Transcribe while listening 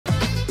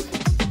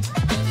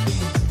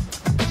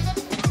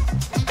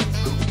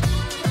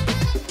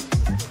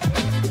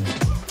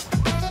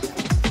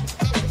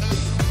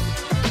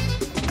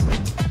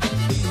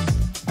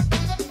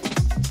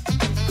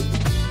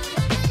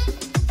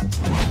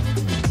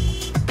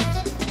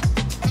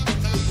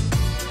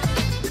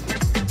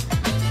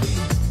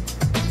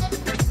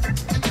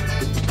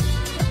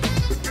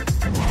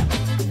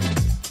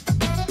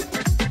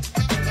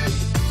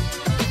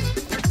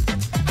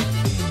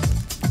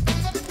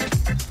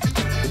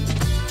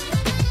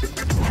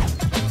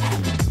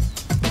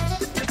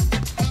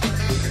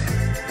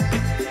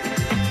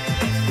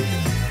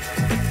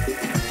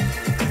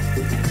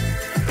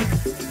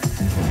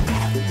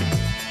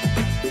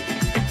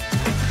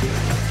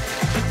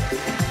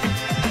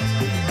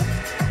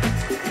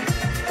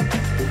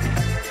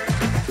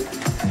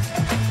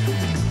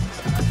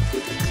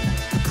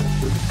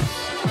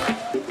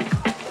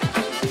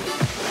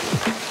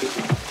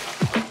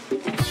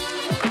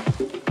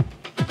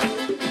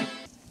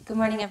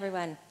morning,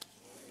 everyone.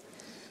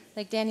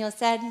 Like Daniel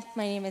said,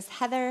 my name is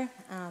Heather.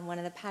 I'm one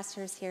of the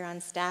pastors here on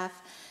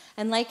staff.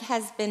 And like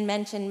has been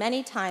mentioned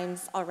many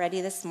times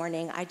already this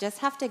morning, I just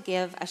have to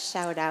give a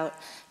shout out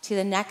to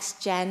the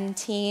Next Gen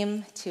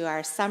team, to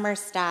our summer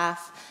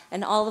staff,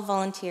 and all the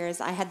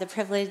volunteers. I had the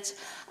privilege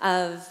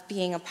of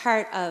being a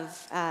part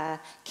of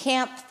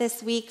camp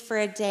this week for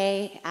a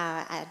day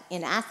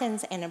in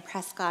Athens and in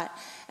Prescott.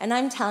 And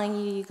I'm telling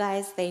you, you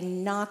guys, they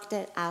knocked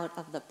it out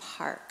of the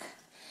park.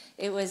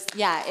 It was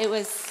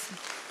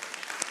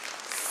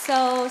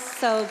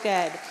so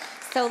good.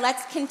 So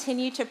let's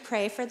continue to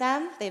pray for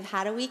them. They've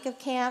had a week of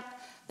camp.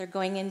 They're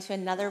going into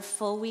another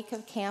full week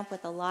of camp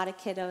with a lot of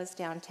kiddos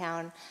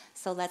downtown.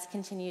 So let's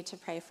continue to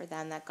pray for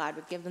them, that God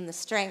would give them the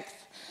strength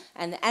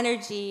and the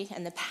energy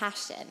and the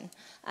passion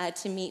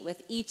to meet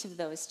with each of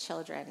those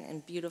children in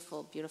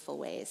beautiful, beautiful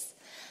ways.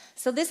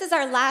 So this is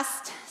our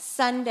last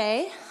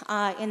Sunday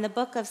in the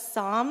book of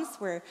Psalms.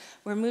 We're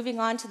moving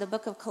on to the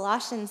book of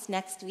Colossians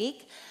next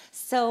week.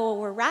 So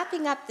we're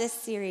wrapping up this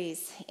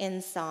series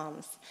in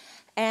Psalms.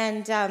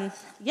 And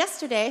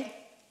yesterday,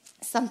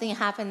 something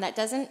happened that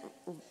doesn't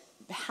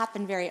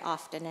happen very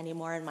often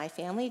anymore in my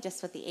family,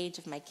 just with the age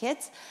of my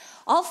kids.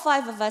 All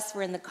 5 of us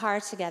were in the car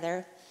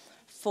together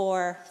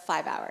for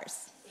 5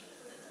 hours.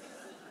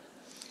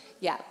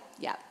 Yeah.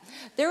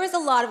 There was a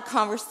lot of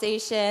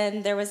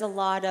conversation. There was a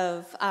lot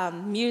of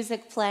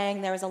music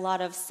playing. There was a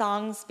lot of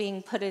songs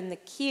being put in the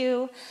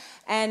queue.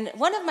 And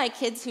one of my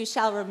kids, who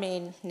shall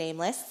remain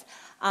nameless,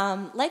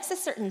 likes a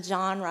certain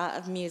genre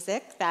of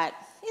music that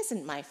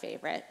isn't my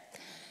favorite.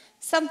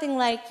 Something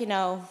like,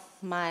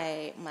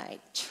 my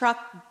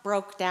truck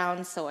broke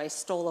down, so I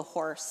stole a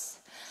horse.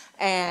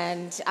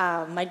 And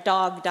my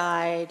dog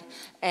died.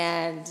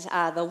 And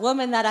the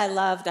woman that I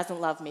love doesn't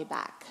love me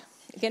back.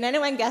 Can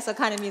anyone guess what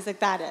kind of music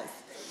that is?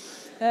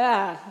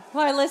 Yeah,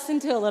 well, I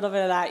listened to a little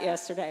bit of that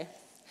yesterday.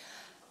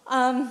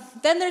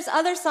 Then there's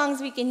other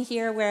songs we can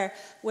hear where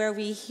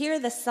we hear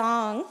the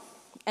song,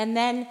 and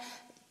then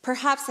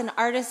perhaps an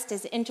artist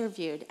is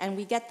interviewed, and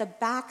we get the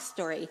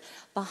backstory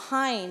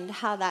behind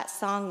how that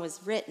song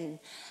was written.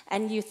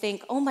 And you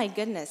think, oh my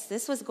goodness,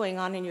 this was going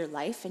on in your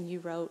life, and you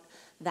wrote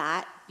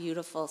that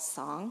beautiful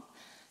song.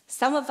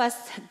 Some of us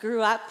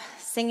grew up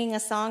singing a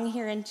song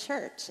here in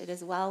church, "It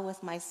Is Well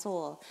With My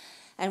Soul."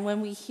 And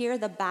when we hear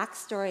the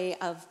backstory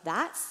of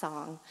that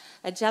song,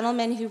 a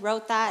gentleman who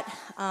wrote that,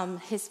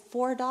 his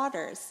 4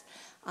 daughters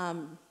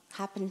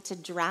happened to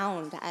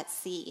drown at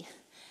sea.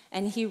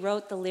 And he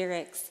wrote the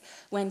lyrics,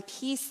 "When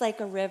peace like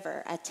a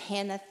river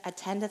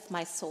attendeth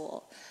my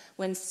soul,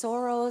 when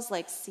sorrows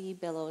like sea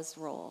billows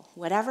roll,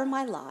 whatever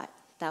my lot,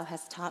 thou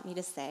hast taught me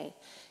to say,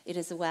 it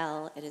is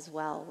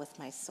well with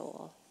my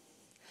soul."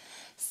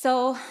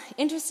 So,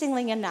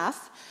 interestingly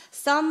enough,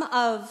 some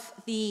of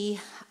the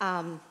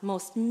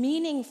most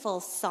meaningful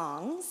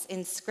songs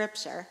in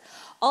Scripture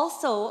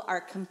also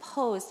are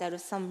composed out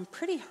of some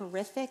pretty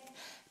horrific,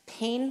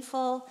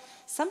 painful,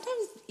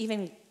 sometimes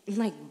even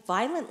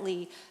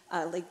violently,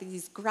 like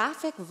these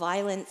graphic,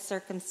 violent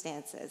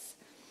circumstances.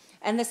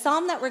 And the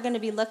psalm that we're going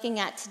to be looking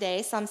at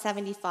today, Psalm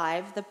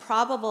 75, the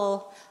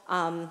probable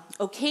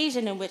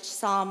occasion in which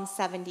Psalm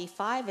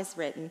 75 is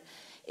written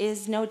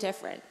is no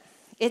different.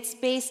 It's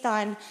based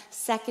on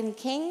 2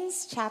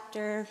 Kings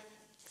chapter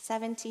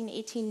 17,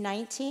 18,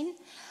 19.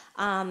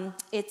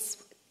 It's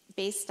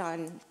based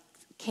on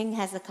King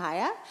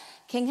Hezekiah.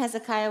 King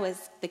Hezekiah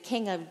was the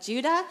king of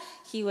Judah.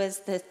 He was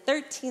the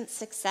 13th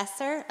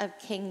successor of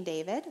King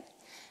David.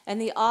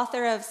 And the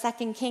author of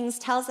 2 Kings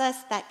tells us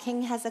that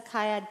King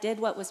Hezekiah did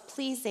what was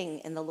pleasing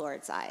in the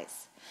Lord's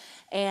eyes.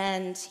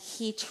 And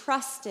he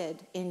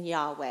trusted in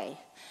Yahweh.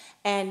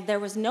 And there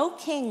was no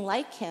king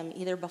like him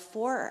either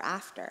before or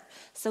after.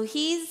 So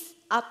he's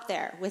up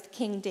there with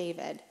King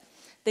David.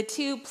 The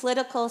 2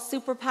 political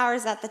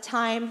superpowers at the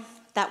time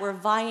that were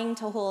vying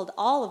to hold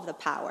all of the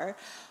power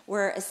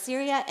were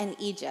Assyria and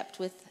Egypt,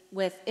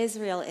 with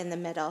Israel in the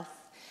middle.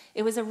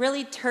 It was a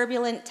really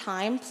turbulent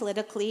time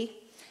politically.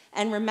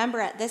 And remember,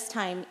 at this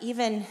time,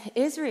 even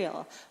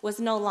Israel was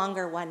no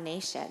longer one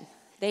nation.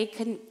 They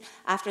couldn't,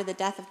 after the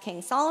death of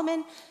King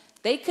Solomon,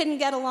 they couldn't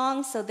get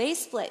along, so they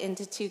split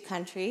into 2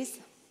 countries.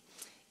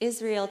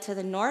 Israel to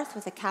the north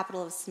with the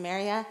capital of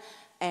Samaria,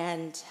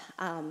 and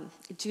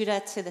Judah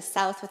to the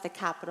south with the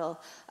capital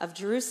of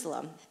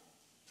Jerusalem.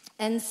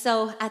 And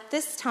so at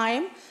this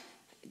time,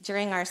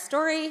 during our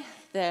story,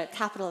 the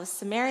capital of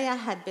Samaria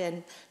had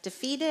been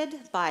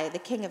defeated by the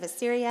king of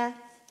Assyria,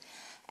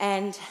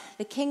 and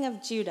the king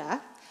of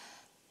Judah,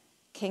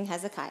 King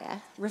Hezekiah,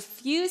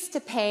 refused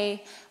to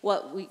pay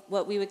what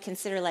we would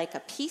consider like a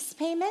peace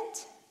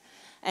payment.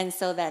 And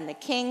so then the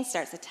king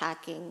starts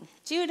attacking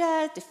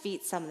Judah,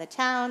 defeats some of the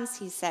towns.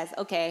 He says,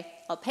 okay,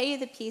 I'll pay you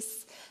the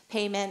peace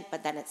payment,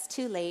 but then it's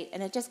too late.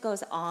 And it just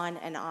goes on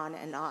and on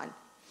and on.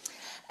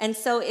 And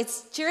so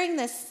it's during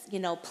this,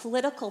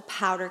 political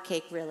powder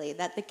cake, really,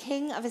 that the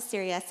king of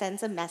Assyria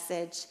sends a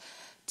message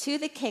to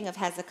the king of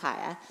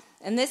Hezekiah.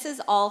 And this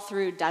is all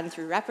done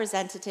through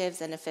representatives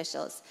and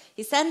officials.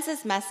 He sends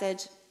this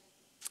message,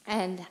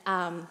 And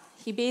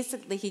he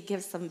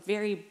gives some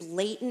very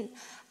blatant,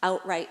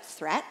 outright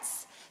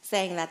threats,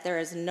 saying that there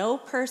is no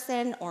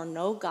person or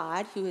no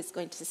God who is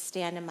going to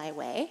stand in my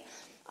way.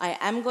 I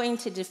am going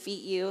to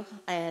defeat you,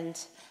 and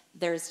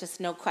there's just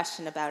no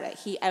question about it.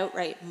 He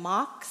outright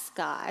mocks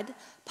God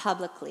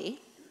publicly,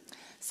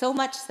 so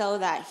much so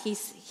that he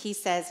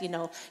says,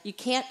 you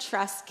can't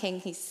trust King.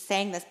 He's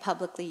saying this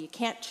publicly. You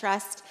can't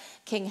trust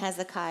King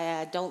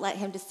Hezekiah. Don't let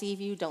him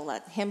deceive you.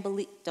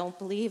 Don't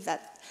believe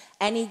that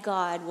any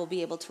God will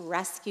be able to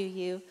rescue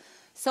you.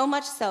 So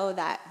much so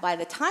that by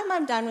the time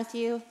I'm done with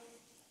you,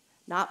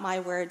 not my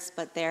words,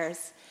 but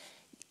theirs,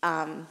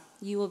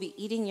 you will be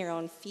eating your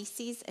own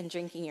feces and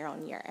drinking your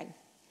own urine.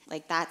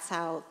 Like that's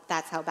how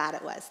bad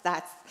it was.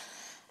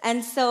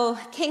 And so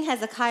King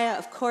Hezekiah,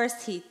 of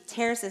course, he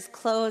tears his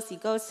clothes, he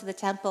goes to the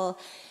temple,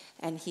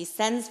 and he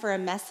sends for a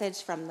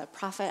message from the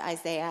prophet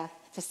Isaiah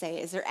to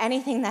say, is there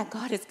anything that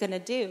God is going to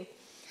do?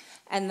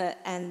 And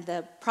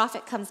the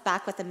prophet comes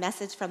back with a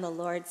message from the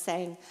Lord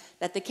saying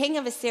that the king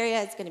of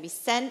Assyria is going to be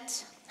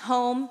sent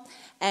home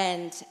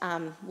and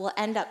will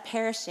end up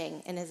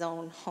perishing in his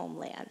own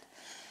homeland.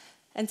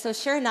 And so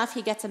sure enough,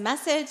 he gets a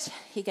message,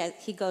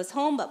 he goes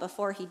home, but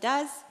before he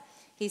does,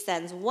 he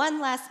sends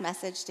one last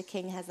message to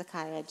King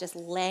Hezekiah, just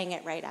laying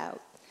it right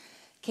out.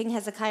 King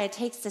Hezekiah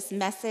takes this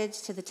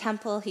message to the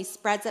temple, he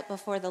spreads it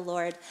before the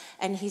Lord,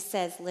 and he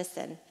says,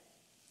 listen,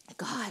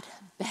 God,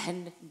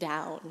 bend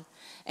down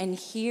and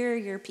hear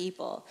your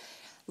people.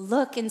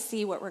 Look and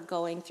see what we're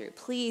going through.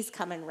 Please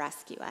come and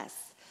rescue us.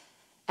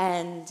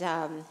 And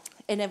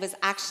it was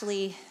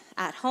actually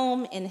at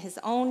home in his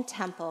own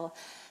temple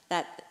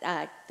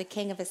that the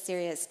king of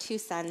Assyria's 2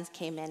 sons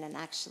came in and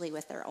actually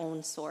with their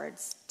own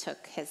swords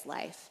took his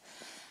life.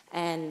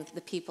 And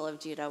the people of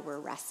Judah were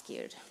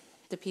rescued.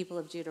 The people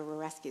of Judah were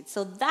rescued.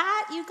 So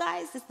that, you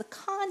guys, is the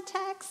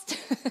context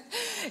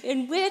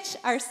in which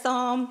our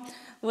psalm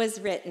was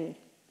written.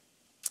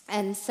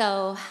 And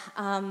so,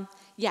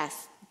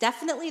 yes,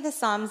 definitely the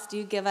Psalms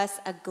do give us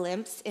a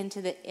glimpse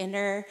into the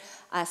inner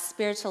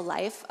spiritual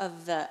life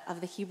of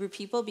the Hebrew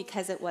people,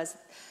 because it was,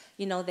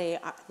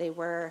 they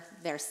were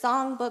their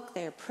songbook,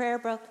 their prayer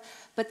book,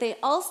 but they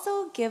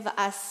also give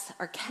us,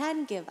 or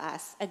can give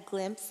us, a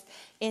glimpse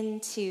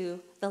into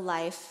the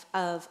life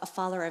of a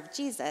follower of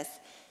Jesus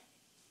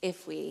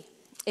if we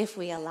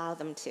allow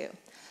them to.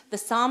 The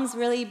Psalms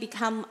really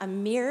become a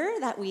mirror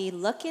that we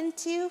look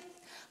into,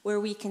 where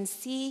we can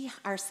see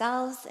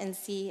ourselves and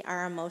see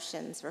our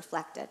emotions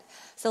reflected.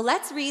 So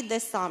let's read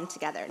this psalm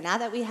together, now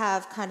that we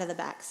have kind of the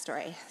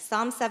backstory.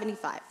 Psalm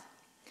 75.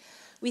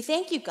 We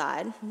thank you,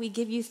 God. We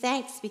give you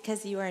thanks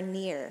because you are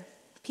near.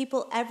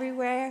 People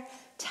everywhere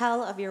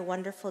tell of your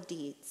wonderful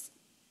deeds.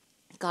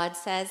 God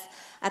says,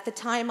 at the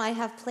time I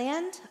have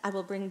planned, I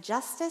will bring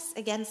justice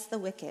against the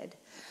wicked.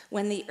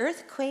 When the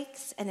earth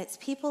quakes and its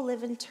people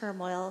live in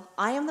turmoil,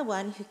 I am the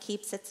one who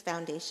keeps its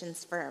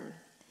foundations firm.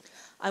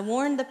 I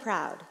warned the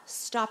proud,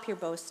 stop your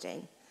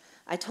boasting.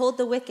 I told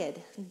the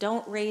wicked,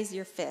 don't raise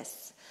your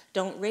fists.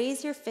 Don't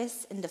raise your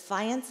fists in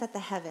defiance at the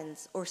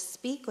heavens or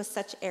speak with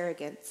such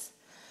arrogance.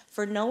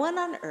 For no one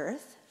on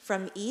earth,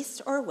 from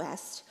east or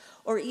west,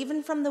 or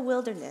even from the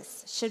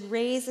wilderness, should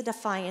raise a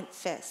defiant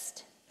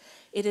fist.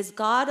 It is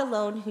God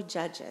alone who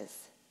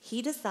judges.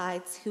 He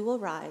decides who will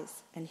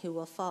rise and who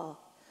will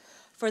fall.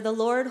 For the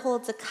Lord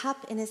holds a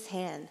cup in his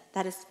hand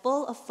that is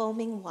full of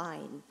foaming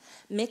wine,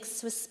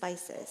 mixed with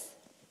spices.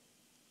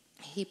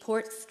 He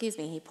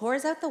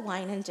pours out the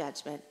wine in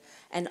judgment,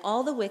 and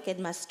all the wicked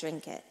must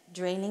drink it,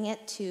 draining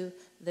it to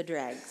the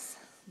dregs.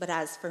 But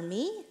as for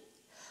me,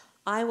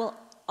 I will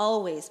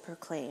always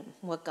proclaim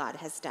what God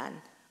has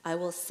done. I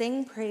will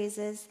sing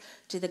praises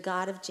to the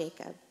God of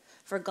Jacob.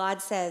 For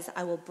God says,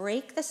 I will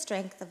break the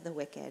strength of the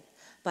wicked,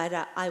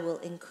 but I will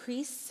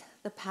increase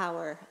the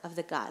power of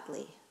the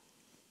godly.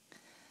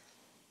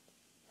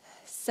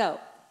 So,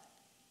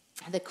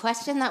 the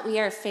question that we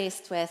are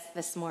faced with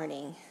this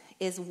morning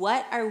is,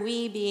 what are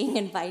we being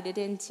invited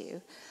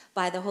into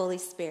by the Holy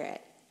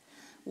Spirit?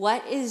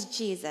 What is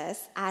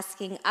Jesus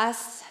asking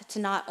us to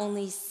not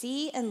only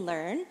see and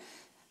learn?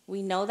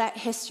 We know that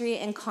history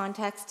and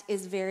context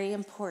is very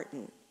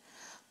important,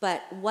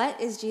 but what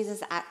is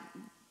Jesus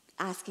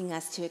asking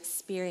us to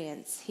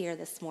experience here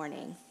this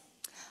morning?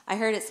 I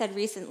heard it said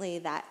recently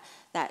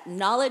that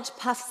knowledge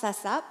puffs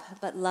us up,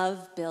 but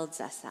love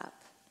builds us up.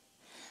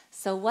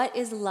 So what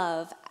is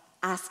love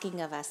asking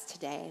of us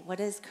today?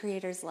 What is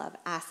Creator's love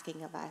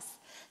asking of us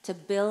to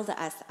build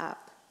us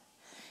up?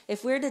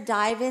 If we're to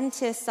dive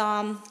into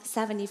Psalm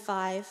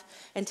 75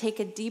 and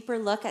take a deeper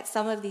look at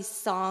some of these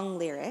song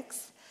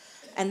lyrics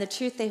and the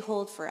truth they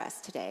hold for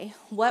us today,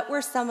 what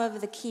were some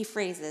of the key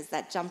phrases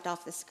that jumped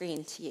off the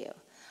screen to you?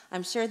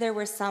 I'm sure there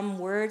were some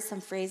words,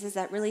 some phrases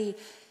that really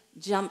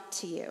jumped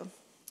to you.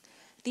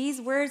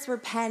 These words were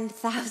penned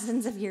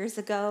thousands of years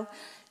ago.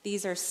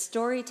 These are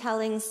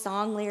storytelling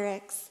song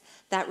lyrics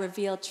that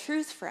reveal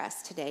truth for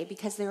us today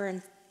because they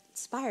were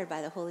inspired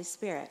by the Holy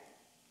Spirit.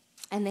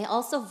 And they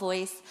also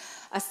voice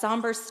a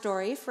somber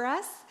story for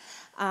us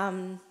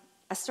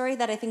a story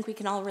that I think we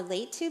can all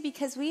relate to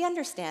because we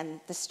understand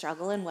the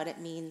struggle and what it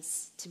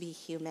means to be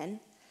human.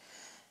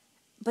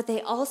 But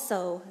they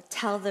also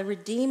tell the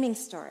redeeming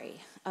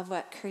story of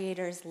what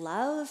Creator's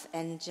love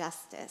and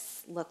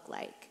justice look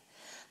like.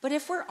 But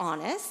if we're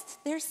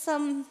honest, there's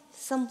some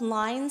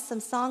lines, some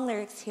song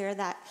lyrics here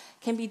that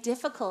can be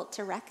difficult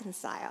to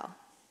reconcile.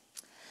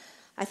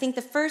 I think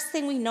the first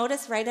thing we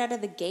notice right out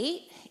of the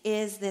gate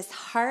is this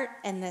heart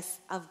and this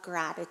of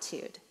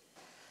gratitude.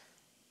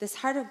 This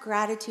heart of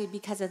gratitude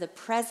because of the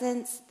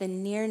presence, the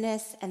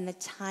nearness, and the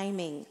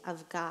timing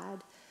of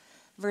God.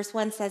 Verse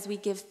 1 says, "We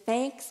give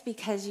thanks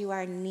because you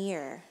are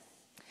near."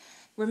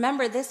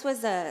 Remember, this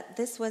was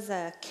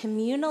a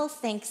communal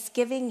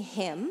Thanksgiving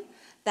hymn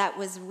that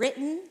was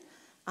written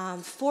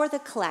for the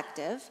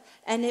collective,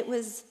 and it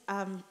was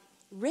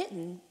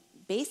written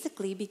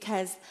basically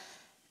because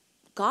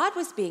God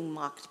was being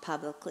mocked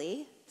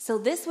publicly. So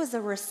this was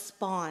a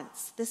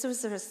response. This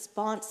was a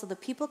response so the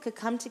people could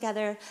come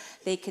together,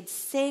 they could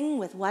sing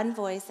with one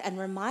voice and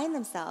remind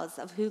themselves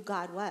of who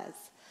God was.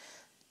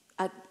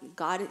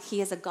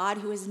 He is a God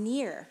who is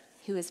near,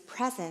 who is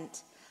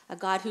present, a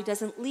God who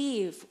doesn't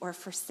leave or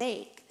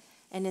forsake,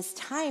 and his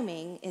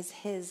timing is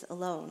his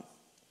alone.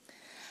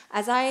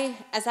 As I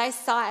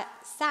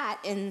sat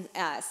in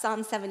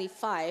Psalm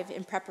 75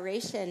 in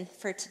preparation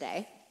for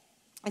today,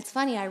 it's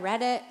funny, I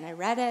read it, and I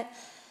read it,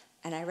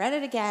 and I read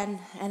it again,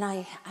 and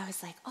I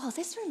was like, oh,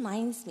 this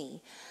reminds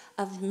me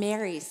of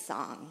Mary's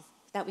song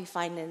that we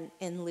find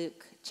in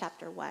Luke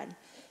chapter 1,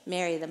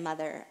 Mary, the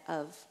mother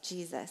of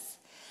Jesus.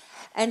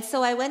 And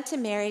so I went to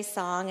Mary's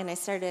song, and I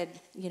started,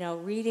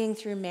 reading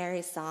through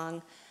Mary's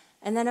song.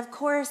 And then, of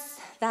course,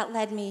 that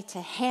led me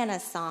to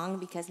Hannah's song,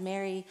 because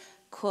Mary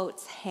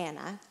quotes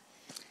Hannah.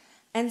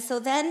 And so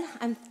then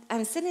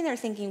I'm sitting there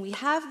thinking, we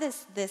have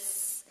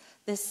this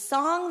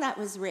song that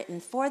was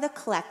written for the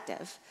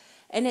collective,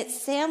 and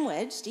it's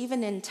sandwiched,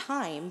 even in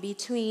time,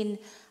 between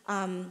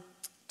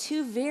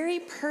two very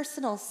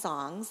personal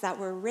songs that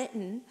were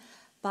written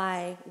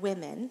by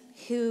women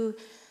who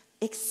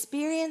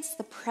experienced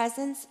the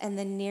presence and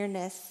the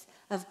nearness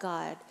of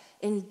God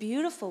in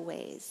beautiful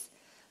ways.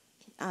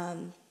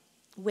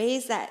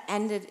 Ways that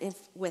ended,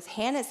 with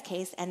Hannah's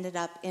case, ended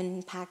up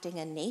impacting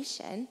a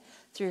nation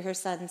through her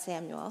son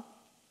Samuel.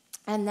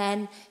 And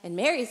then in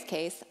Mary's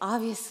case,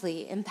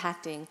 obviously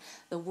impacting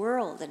the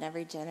world and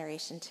every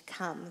generation to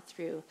come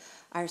through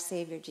our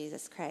Savior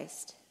Jesus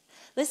Christ.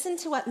 Listen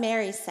to what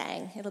Mary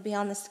sang. It'll be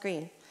on the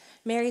screen.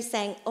 Mary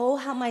sang, "Oh,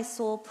 how my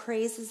soul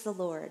praises the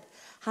Lord,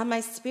 how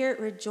my spirit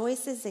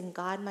rejoices in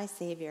God my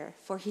Savior,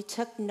 for he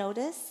took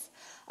notice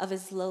of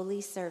his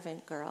lowly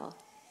servant girl."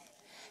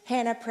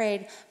 Hannah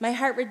prayed, "My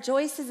heart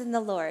rejoices in the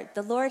Lord.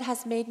 The Lord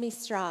has made me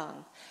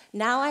strong.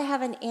 Now I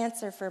have an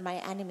answer for my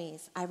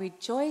enemies. I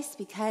rejoice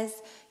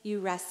because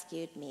you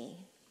rescued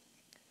me."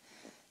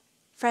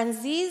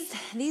 Friends,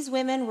 these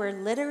women were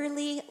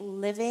literally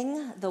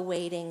living the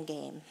waiting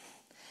game,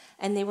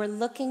 and they were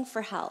looking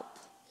for help.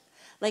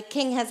 Like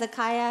King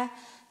Hezekiah,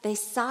 they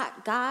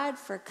sought God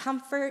for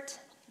comfort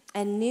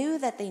and knew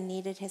that they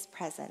needed his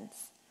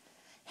presence.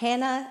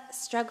 Hannah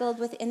struggled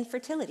with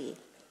infertility,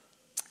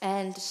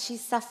 and she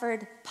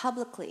suffered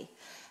publicly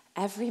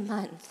every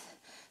month,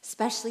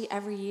 especially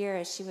every year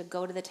as she would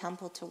go to the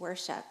temple to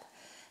worship.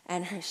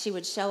 And she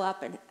would show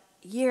up, and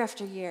year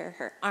after year,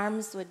 her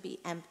arms would be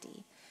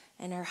empty,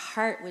 and her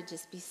heart would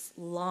just be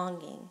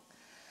longing.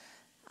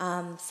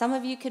 Some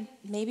of you could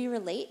maybe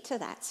relate to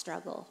that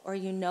struggle, or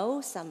you know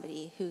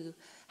somebody who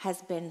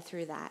has been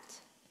through that.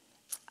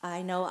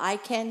 I know I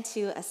can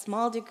to a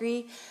small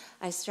degree.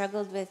 I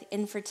struggled with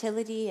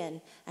infertility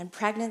and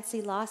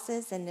pregnancy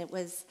losses, and it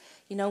was,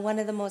 one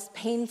of the most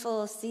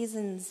painful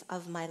seasons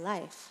of my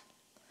life.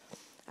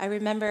 I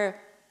remember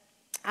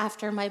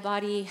after my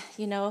body,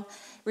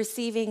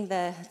 receiving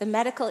the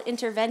medical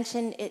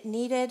intervention it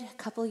needed, a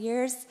couple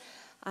years,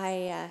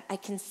 I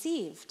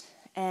conceived,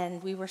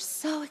 and we were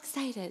so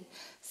excited,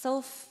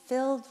 so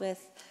filled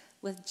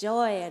with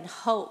joy and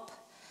hope.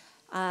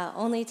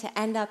 Only to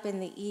end up in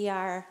the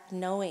ER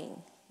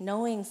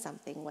knowing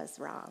something was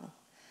wrong.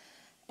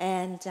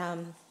 And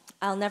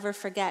I'll never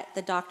forget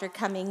the doctor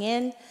coming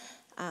in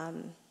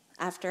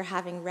after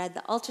having read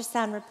the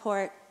ultrasound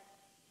report,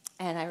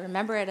 and I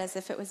remember it as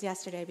if it was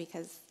yesterday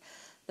because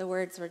the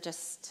words were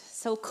just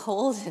so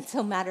cold and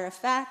so matter of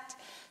fact,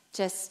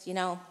 just,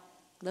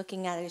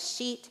 looking at his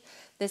sheet.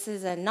 This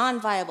is a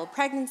non-viable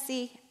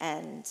pregnancy,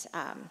 and,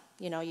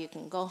 you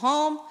can go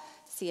home,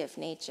 see if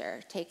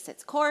nature takes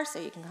its course,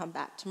 or you can come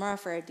back tomorrow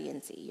for a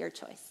D&C, your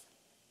choice.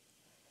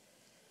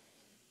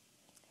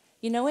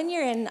 When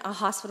you're in a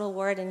hospital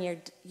ward and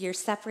you're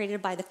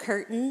separated by the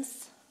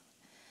curtains,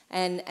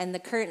 and the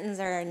curtains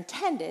are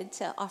intended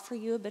to offer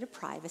you a bit of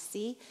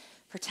privacy,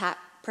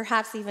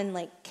 perhaps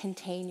even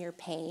contain your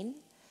pain.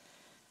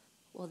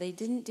 Well, they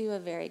didn't do a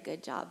very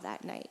good job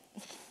that night.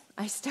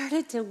 I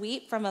started to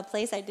weep from a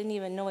place I didn't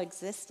even know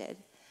existed.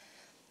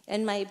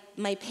 And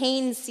my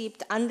pain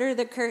seeped under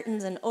the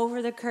curtains and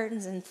over the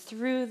curtains and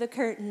through the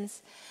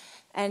curtains.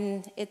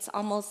 And it's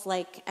almost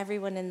like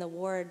everyone in the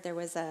ward, there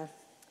was a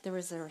There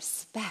was a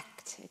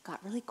respect. It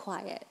got really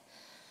quiet.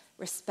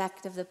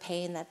 Respect of the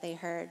pain that they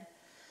heard.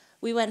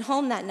 We went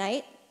home that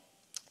night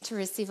to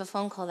receive a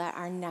phone call that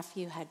our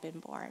nephew had been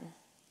born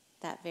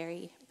that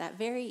very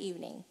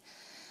evening.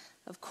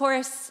 Of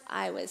course,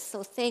 I was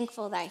so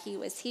thankful that he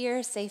was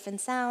here, safe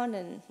and sound,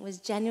 and was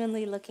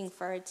genuinely looking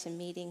forward to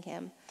meeting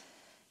him.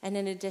 And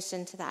in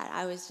addition to that,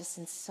 I was just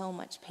in so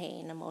much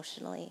pain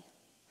emotionally.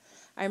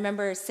 I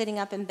remember sitting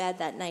up in bed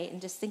that night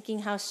and just thinking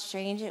how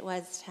strange it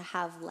was to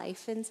have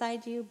life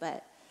inside you,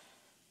 but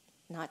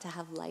not to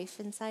have life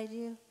inside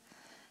you.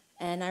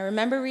 And I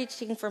remember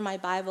reaching for my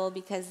Bible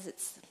because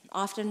it's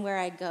often where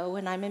I go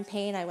when I'm in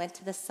pain. I went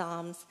to the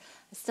Psalms.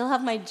 I still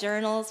have my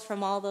journals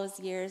from all those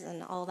years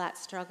and all that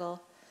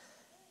struggle.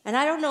 And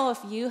I don't know if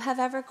you have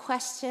ever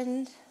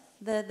questioned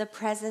the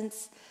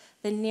presence,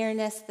 the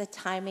nearness, the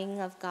timing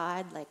of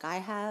God like I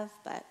have,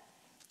 but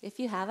if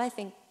you have, I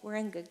think we're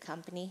in good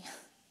company.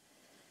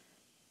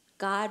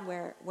 God,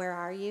 where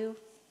are you?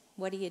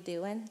 What are you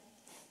doing?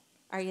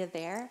 Are you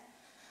there?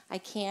 I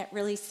can't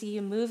really see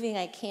you moving.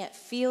 I can't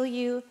feel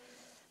you.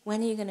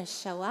 When are you going to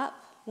show up?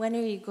 When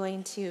are you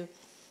going to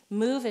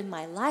move in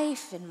my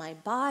life, in my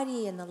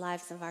body, in the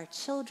lives of our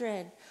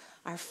children,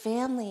 our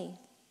family,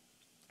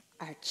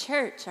 our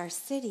church, our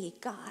city?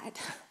 God.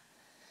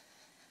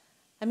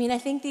 I mean, I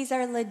think these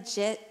are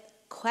legit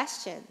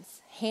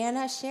questions.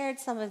 Hannah shared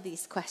some of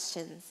these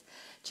questions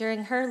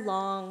during her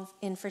long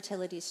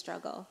infertility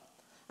struggle.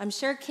 I'm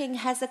sure King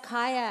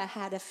Hezekiah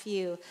had a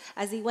few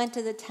as he went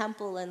to the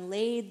temple and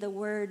laid the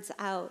words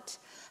out,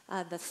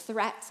 the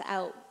threats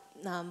out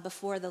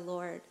before the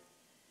Lord.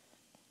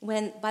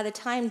 When by the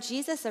time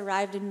Jesus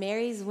arrived in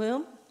Mary's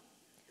womb,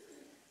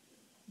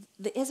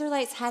 the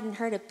Israelites hadn't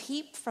heard a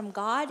peep from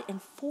God in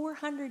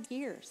 400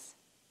 years.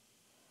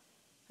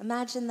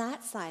 Imagine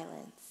that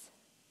silence.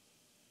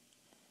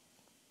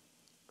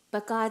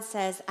 But God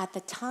says, at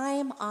the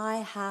time I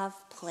have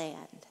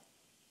planned,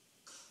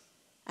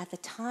 at the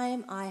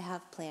time I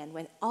have planned,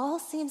 when all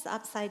seems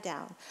upside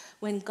down,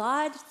 when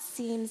God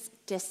seems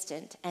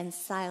distant and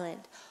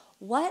silent,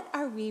 what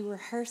are we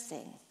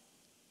rehearsing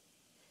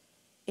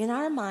in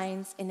our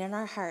minds and in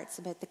our hearts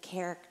about the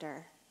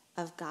character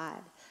of God,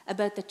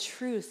 about the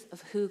truth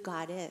of who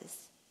God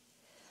is?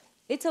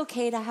 It's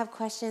okay to have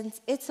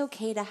questions. It's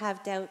okay to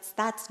have doubts.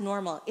 That's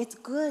normal. It's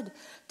good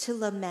to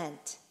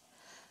lament.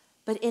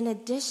 But in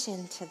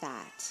addition to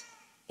that,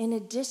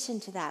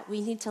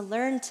 we need to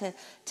learn to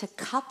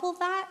couple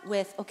that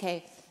with,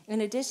 okay,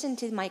 in addition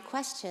to my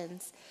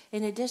questions,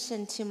 in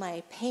addition to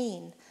my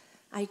pain,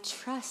 I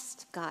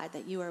trust, God,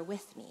 that you are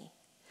with me.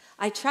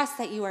 I trust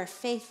that you are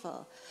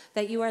faithful,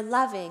 that you are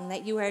loving,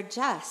 that you are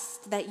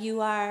just, that you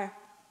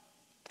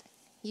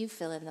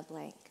fill in the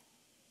blank.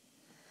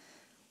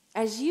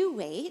 As you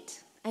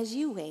wait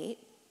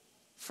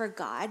for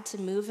God to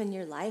move in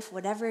your life,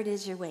 whatever it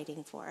is you're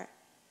waiting for,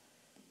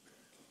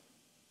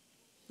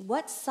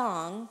 what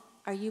song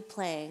are you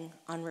playing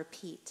on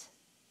repeat?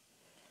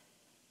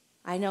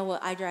 I know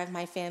I drive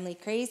my family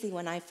crazy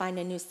when I find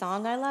a new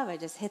song I love. I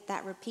just hit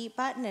that repeat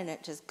button and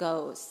it just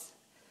goes.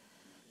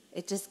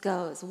 It just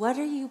goes. What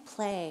are you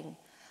playing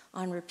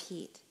on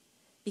repeat?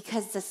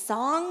 Because the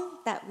song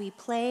that we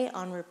play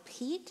on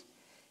repeat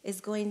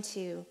is going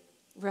to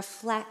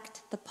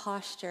reflect the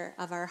posture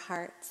of our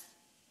hearts.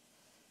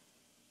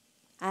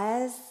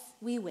 As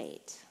we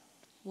wait,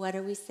 what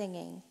are we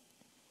singing?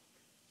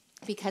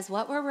 Because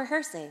what we're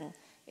rehearsing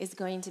is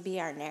going to be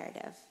our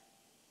narrative.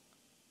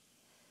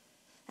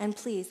 And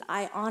please,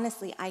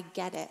 I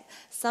get it.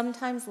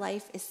 Sometimes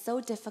life is so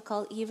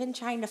difficult, even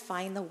trying to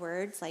find the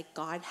words like,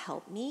 God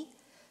help me,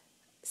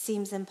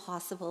 seems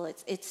impossible.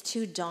 It's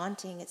too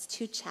daunting. It's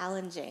too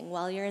challenging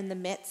while you're in the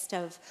midst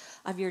of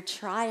your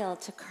trial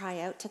to cry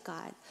out to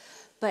God.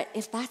 But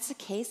if that's the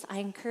case, I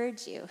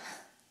encourage you.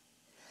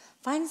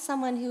 Find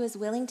someone who is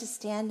willing to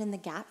stand in the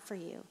gap for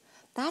you.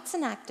 That's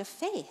an act of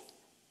faith.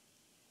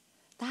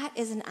 That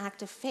is an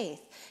act of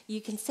faith. You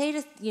can say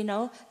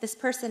to, this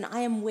person,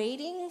 I am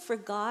waiting for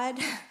God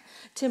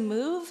to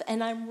move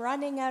and I'm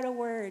running out of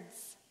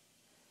words.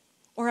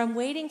 Or I'm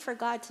waiting for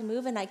God to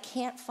move and I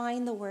can't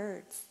find the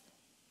words.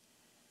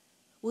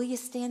 Will you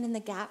stand in the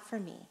gap for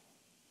me?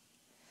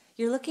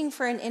 You're looking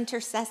for an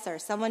intercessor,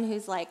 someone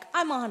who's like,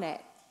 I'm on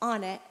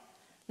it.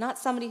 Not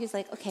somebody who's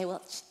like, okay,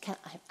 well,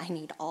 I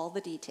need all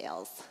the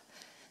details.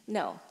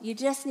 No, you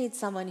just need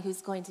someone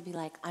who's going to be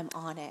like, I'm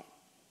on it.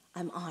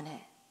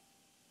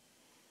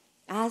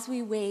 As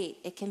we wait,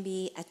 it can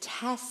be a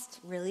test,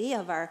 really,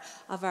 of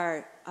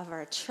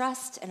our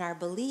trust and our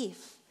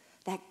belief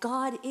that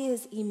God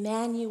is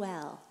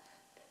Emmanuel,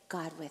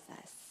 God with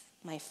us,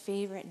 my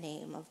favorite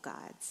name of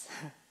God's.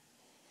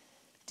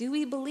 Do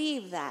we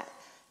believe that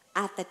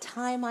at the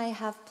time I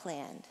have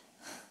planned,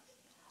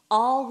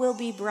 all will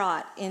be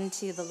brought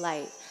into the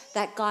light,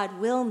 that God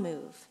will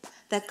move,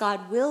 that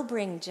God will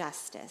bring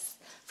justice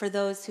for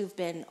those who've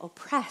been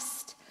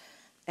oppressed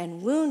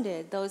and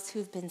wounded, those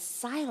who've been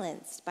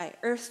silenced by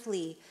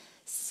earthly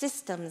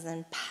systems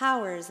and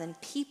powers and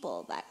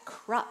people that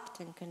corrupt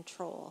and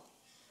control?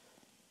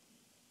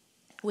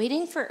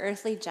 Waiting for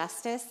earthly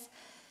justice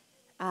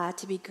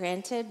to be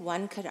granted,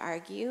 one could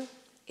argue,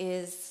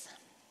 is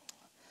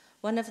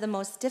one of the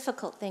most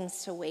difficult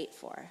things to wait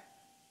for.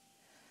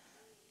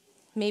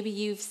 Maybe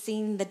you've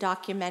seen the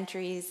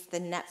documentaries, the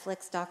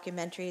Netflix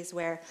documentaries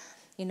where,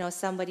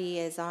 somebody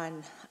is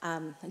on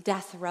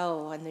death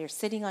row and they're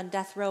sitting on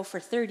death row for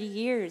 30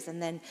 years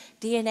and then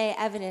DNA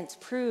evidence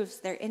proves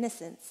their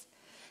innocence.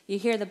 You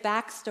hear the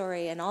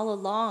backstory, and all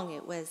along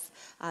it was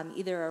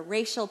either a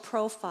racial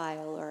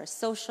profile or a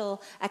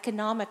social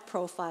economic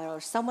profile,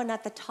 or someone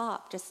at the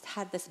top just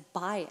had this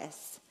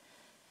bias.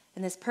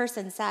 And this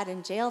person sat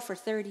in jail for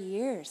 30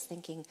 years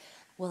thinking,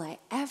 will I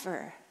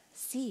ever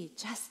see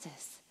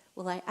justice?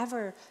 Will I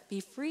ever be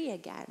free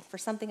again for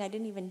something I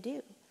didn't even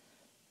do?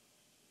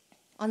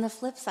 On the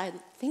flip side,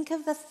 think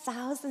of the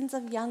thousands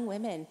of young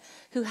women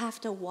who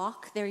have to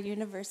walk their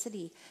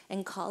university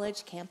and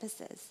college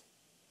campuses.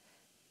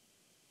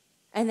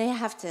 And they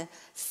have to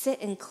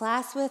sit in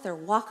class with or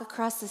walk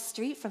across the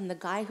street from the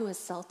guy who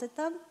assaulted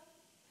them,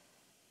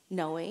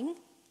 knowing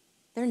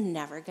they're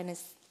never going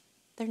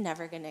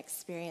to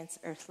experience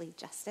earthly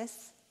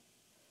justice.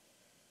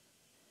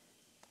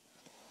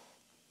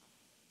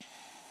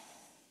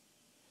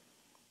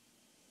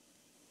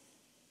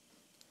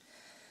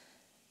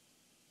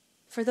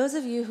 For those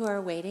of you who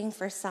are waiting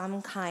for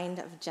some kind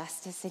of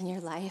justice in your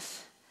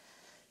life,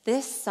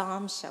 this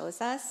psalm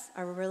shows us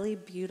a really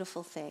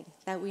beautiful thing,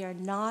 that we are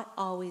not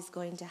always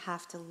going to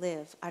have to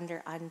live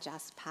under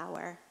unjust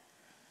power,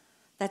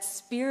 that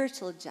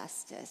spiritual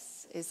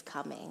justice is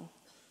coming.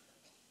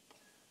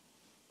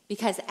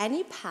 Because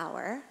any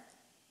power,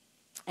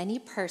 any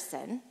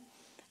person,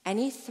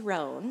 any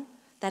throne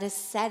that is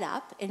set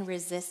up in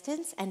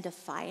resistance and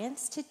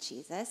defiance to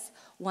Jesus,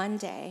 one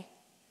day,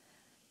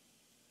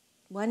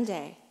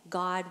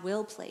 God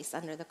will place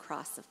under the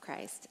cross of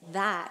Christ.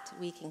 That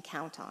we can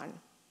count on.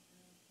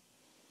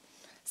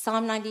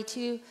 Psalm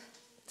 97:2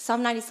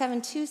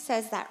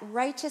 says that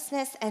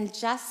righteousness and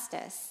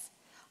justice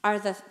are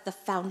the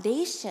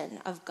foundation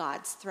of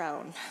God's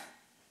throne.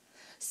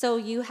 So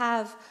you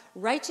have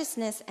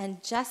righteousness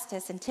and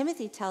justice, and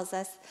Timothy tells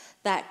us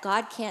that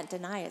God can't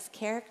deny his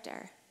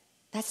character.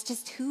 That's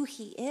just who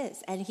he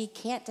is, and he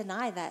can't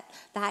deny that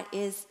that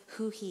is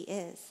who he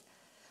is.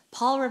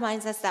 Paul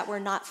reminds us that we're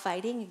not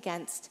fighting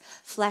against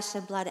flesh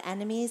and blood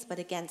enemies, but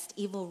against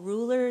evil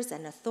rulers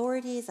and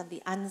authorities of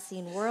the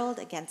unseen world,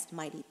 against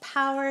mighty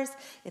powers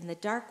in the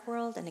dark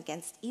world, and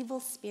against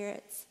evil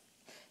spirits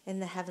in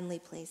the heavenly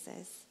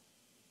places.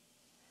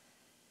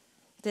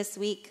 This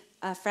week,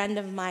 a friend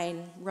of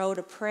mine wrote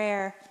a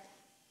prayer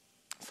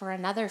for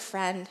another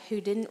friend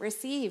who didn't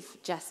receive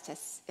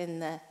justice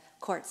in the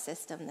court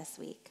system this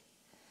week.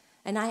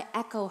 And I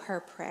echo her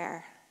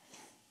prayer.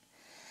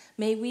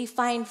 May we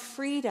find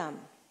freedom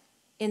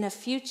in a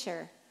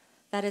future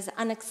that is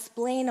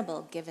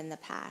unexplainable given the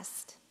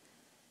past.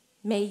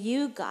 May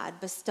you, God,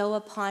 bestow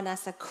upon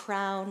us a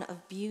crown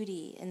of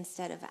beauty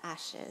instead of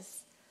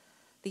ashes,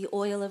 the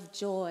oil of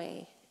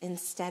joy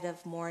instead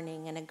of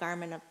mourning, and a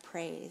garment of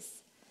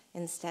praise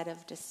instead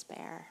of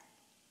despair.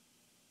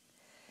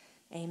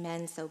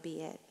 Amen, so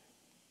be it.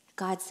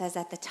 God says,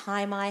 at the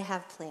time I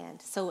have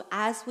planned. So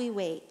as we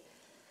wait,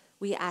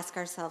 we ask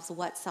ourselves,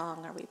 what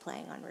song are we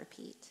playing on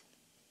repeat?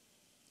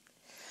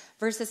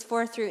 Verses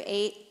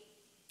 4-8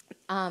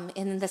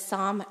 in the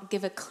psalm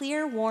give a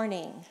clear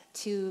warning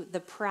to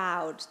the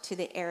proud, to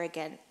the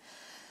arrogant.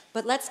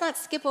 But let's not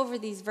skip over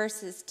these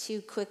verses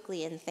too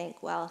quickly and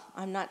think, well,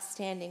 I'm not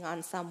standing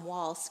on some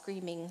wall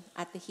screaming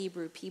at the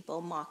Hebrew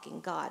people,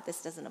 mocking God.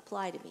 This doesn't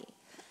apply to me.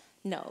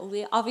 No,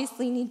 we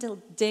obviously need to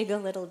dig a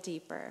little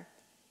deeper.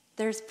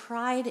 There's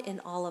pride in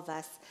all of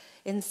us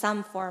in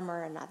some form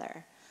or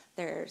another.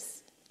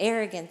 There's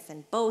arrogance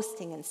and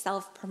boasting and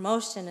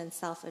self-promotion and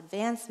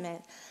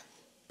self-advancement.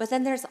 But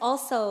then there's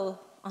also,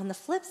 on the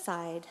flip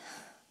side,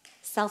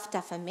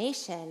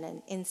 self-defamation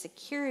and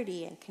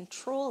insecurity and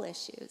control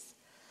issues.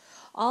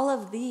 All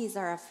of these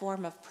are a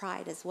form of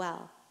pride as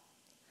well.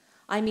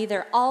 I'm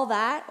either all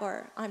that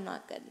or I'm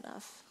not good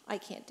enough. I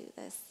can't do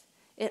this.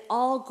 It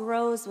all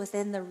grows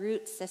within the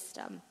root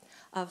system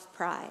of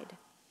pride.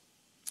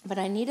 But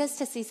I need us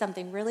to see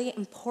something really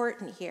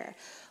important here.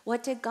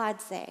 What did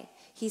God say?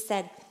 He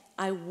said,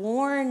 I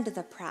warned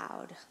the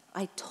proud.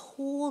 I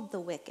told the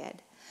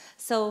wicked.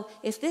 So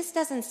if this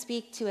doesn't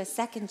speak to a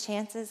second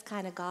chances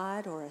kind of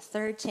God, or a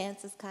third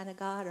chances kind of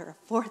God, or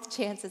a fourth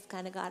chances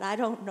kind of God, I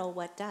don't know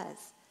what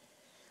does.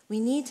 We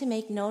need to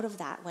make note of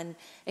that when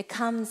it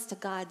comes to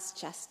God's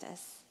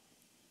justice.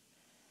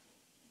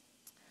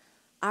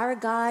 Our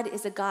God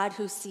is a God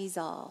who sees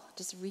all.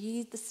 Just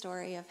read the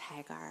story of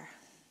Hagar.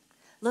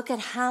 Look at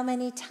how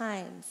many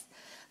times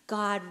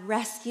God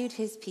rescued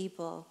his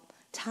people,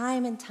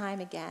 time and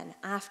time again,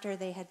 after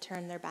they had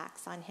turned their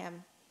backs on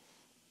him.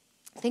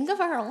 Think of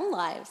our own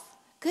lives.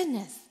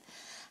 Goodness,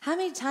 how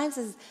many times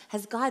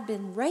has God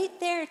been right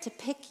there to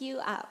pick you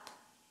up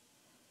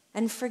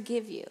and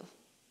forgive you?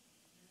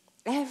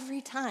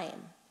 Every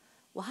time.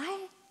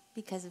 Why?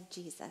 Because of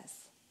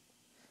Jesus.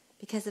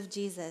 Because of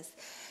Jesus.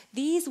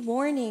 These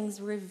warnings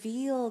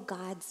reveal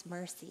God's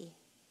mercy.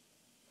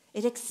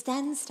 It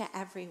extends to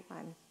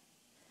everyone.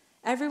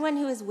 Everyone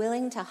who is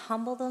willing to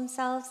humble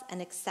themselves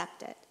and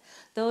accept it.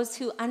 Those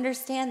who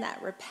understand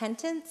that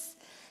repentance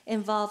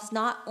involves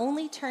not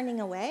only turning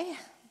away,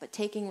 but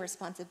taking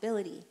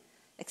responsibility,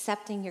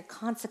 accepting your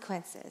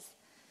consequences,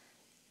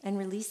 and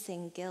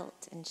releasing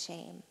guilt and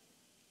shame.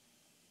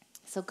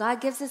 So God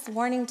gives this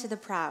warning to the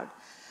proud,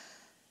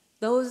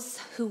 those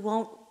who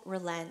won't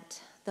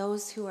relent,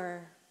 those who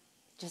are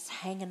just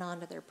hanging on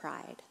to their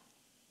pride.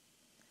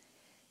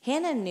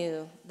 Hannah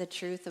knew the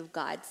truth of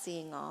God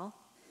seeing all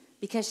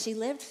because she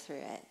lived through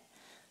it.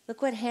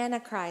 Look what Hannah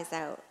cries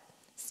out.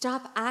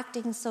 Stop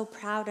acting so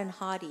proud and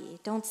haughty.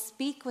 Don't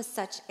speak with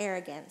such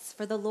arrogance,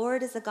 for the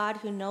Lord is a God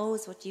who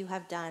knows what you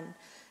have done,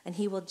 and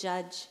he will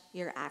judge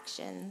your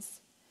actions.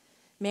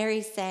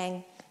 Mary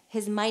sang,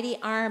 his mighty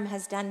arm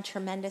has done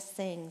tremendous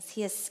things.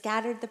 He has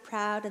scattered the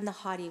proud and the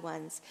haughty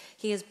ones.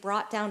 He has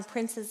brought down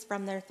princes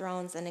from their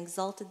thrones and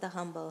exalted the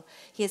humble.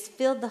 He has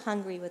filled the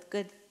hungry with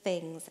good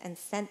things and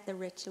sent the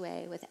rich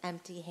away with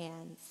empty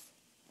hands.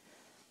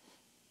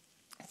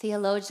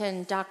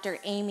 Theologian Dr.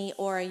 Amy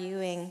Orr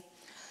Ewing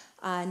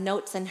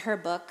notes in her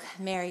book,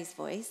 Mary's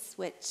Voice,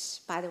 which,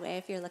 by the way,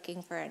 if you're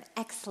looking for an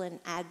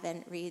excellent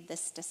Advent read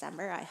this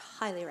December, I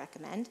highly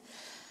recommend.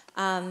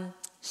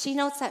 She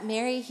notes that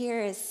Mary here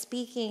is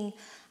speaking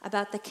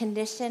about the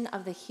condition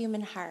of the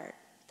human heart,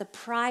 the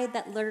pride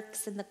that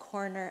lurks in the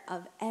corner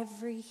of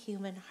every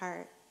human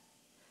heart.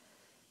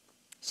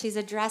 She's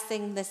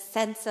addressing the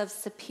sense of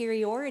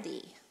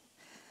superiority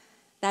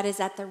that is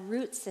at the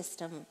root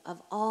system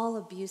of all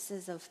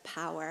abuses of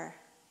power.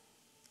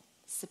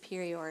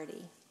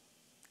 Superiority.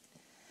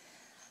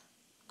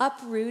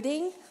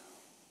 Uprooting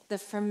the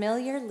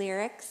familiar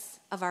lyrics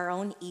of our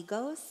own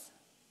egos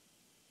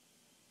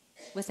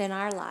within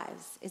our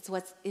lives is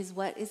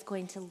what is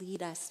going to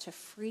lead us to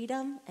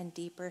freedom and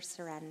deeper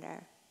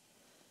surrender.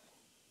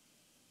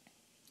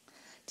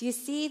 Do you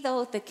see,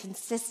 though, the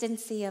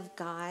consistency of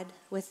God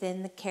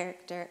within the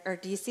character, or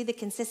do you see the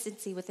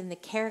consistency within the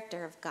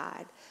character of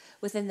God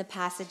within the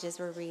passages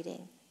we're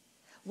reading?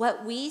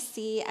 What we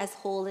see as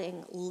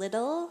holding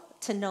little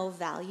to no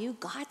value,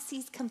 God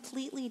sees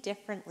completely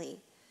differently.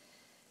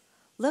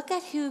 Look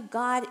at who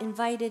God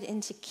invited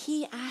into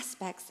key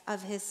aspects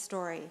of his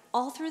story,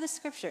 all through the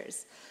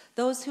scriptures.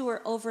 Those who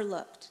were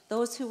overlooked,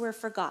 those who were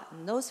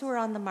forgotten, those who were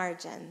on the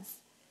margins.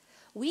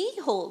 We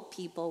hold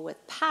people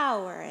with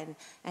power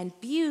and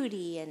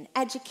beauty and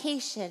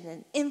education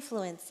and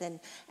influence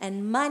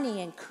and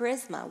money and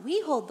charisma.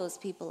 We hold those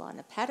people on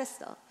a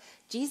pedestal.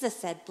 Jesus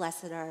said,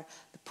 blessed are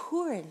the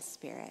poor in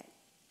spirit,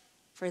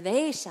 for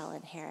they shall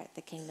inherit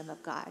the kingdom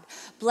of God.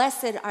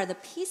 Blessed are the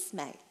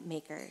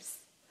peacemakers.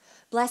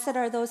 Blessed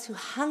are those who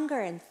hunger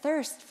and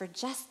thirst for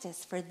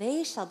justice, for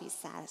they shall be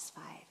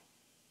satisfied.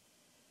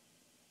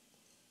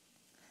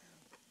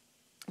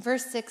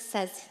 Verse 6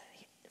 says,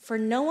 for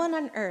no one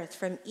on earth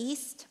from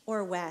east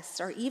or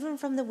west or even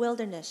from the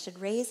wilderness should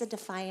raise a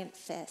defiant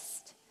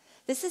fist.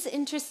 This is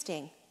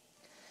interesting.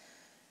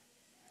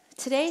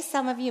 Today,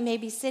 some of you may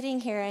be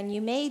sitting here and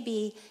you may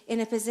be in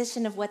a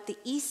position of what the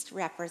east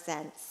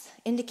represents,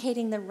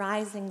 indicating the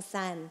rising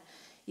sun.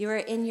 You are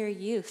in your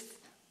youth.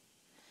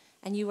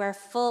 And you are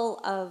full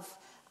of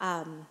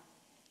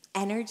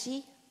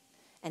energy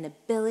and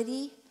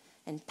ability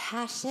and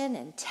passion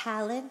and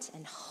talent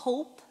and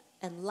hope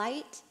and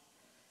light.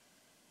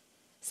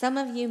 Some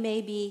of you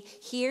may be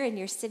here and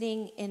you're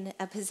sitting in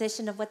a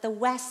position of what the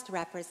West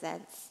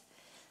represents,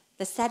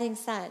 the setting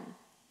sun,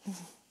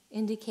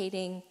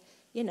 indicating,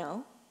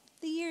 the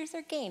years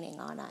are gaining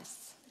on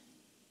us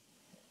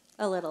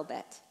a little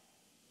bit.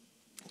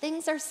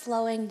 Things are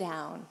slowing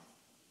down.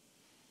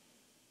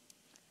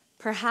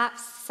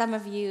 Perhaps some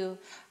of you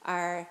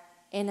are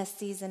in a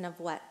season of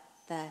what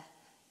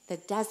the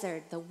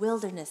desert, the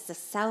wilderness, the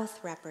south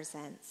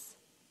represents.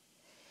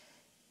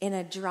 In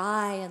a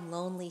dry and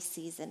lonely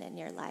season in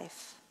your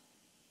life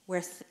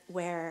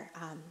where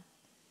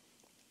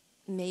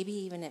maybe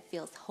even it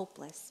feels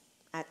hopeless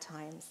at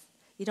times.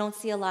 You don't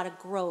see a lot of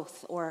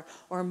growth or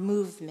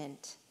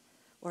movement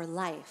or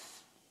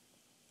life.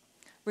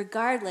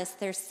 Regardless,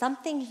 there's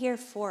something here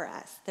for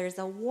us. There's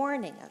a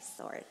warning of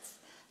sorts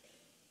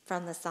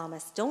from the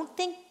psalmist. Don't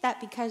think that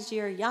because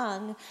you're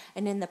young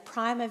and in the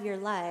prime of your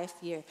life,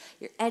 you're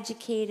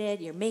educated,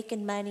 you're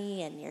making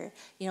money, and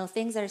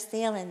things are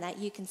sailing, that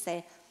you can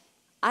say,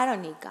 I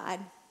don't need God.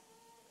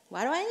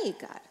 Why do I need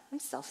God? I'm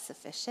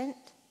self-sufficient.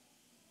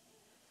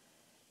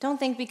 Don't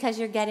think because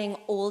you're getting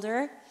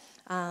older,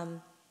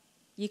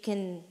 you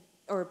can,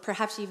 or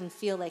perhaps you even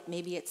feel like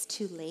maybe it's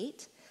too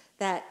late,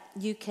 that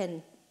you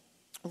can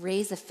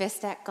raise a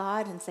fist at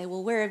God and say,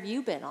 well, where have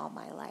you been all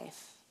my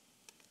life?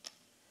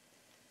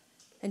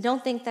 And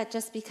don't think that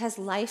just because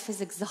life is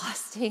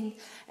exhausting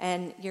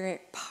and you're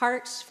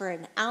parched for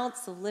an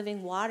ounce of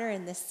living water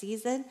in this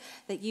season,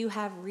 that you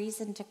have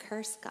reason to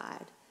curse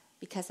God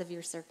because of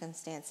your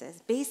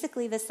circumstances.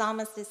 Basically, the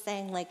psalmist is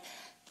saying,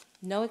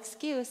 no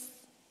excuse,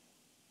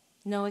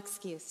 no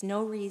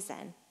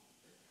reason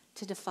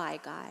to defy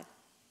God.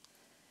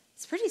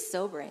 It's pretty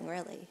sobering,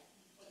 really.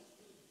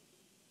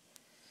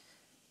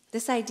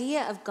 This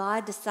idea of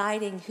God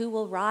deciding who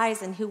will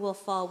rise and who will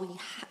fall,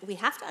 we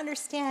have to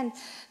understand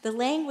the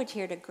language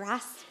here to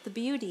grasp the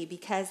beauty,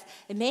 because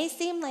it may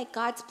seem like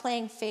God's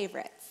playing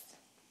favorites.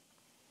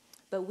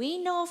 But we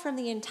know from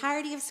the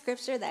entirety of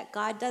Scripture that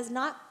God does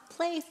not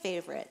play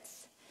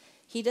favorites.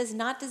 He does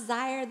not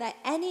desire that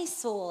any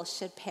soul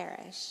should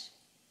perish.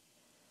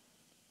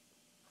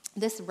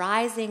 This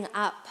rising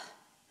up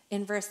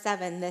in verse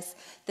 7,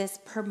 this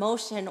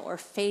promotion or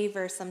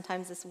favor,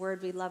 sometimes this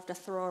word we love to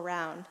throw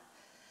around,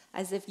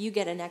 as if you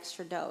get an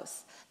extra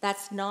dose.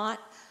 That's not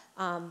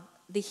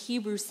the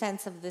Hebrew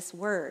sense of this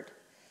word.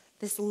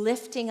 This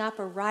lifting up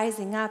or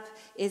rising up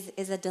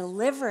is a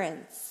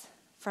deliverance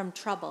from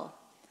trouble.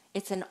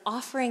 It's an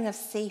offering of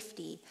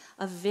safety,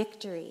 of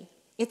victory.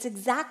 It's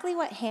exactly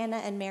what Hannah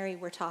and Mary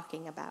were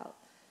talking about.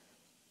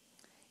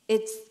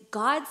 It's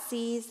God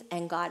sees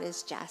and God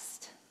is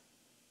just.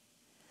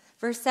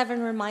 Verse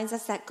 7 reminds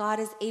us that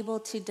God is able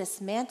to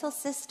dismantle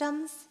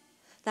systems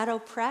that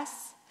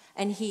oppress,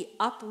 and he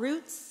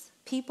uproots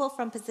people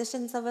from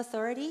positions of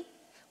authority.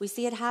 We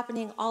see it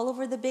happening all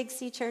over the Big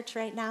C Church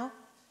right now.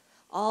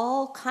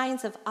 All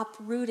kinds of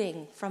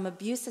uprooting from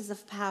abuses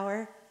of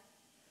power.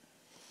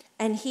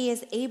 And he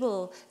is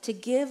able to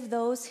give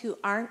those who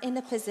aren't in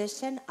a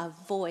position a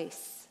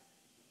voice.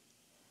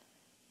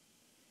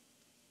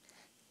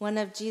 One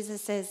of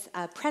Jesus'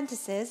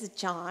 apprentices,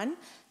 John,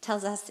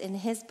 tells us in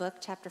his book,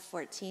 chapter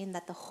 14,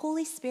 that the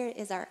Holy Spirit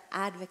is our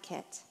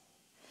advocate.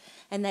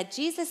 And that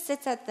Jesus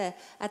sits at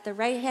the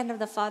right hand of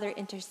the Father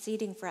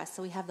interceding for us.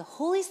 So we have the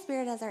Holy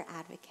Spirit as our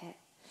advocate.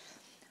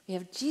 We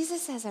have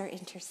Jesus as our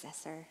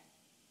intercessor.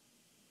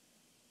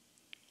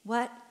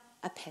 What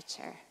a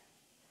picture.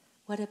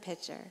 What a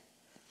picture.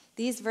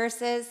 These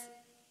verses,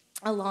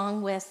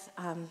 along with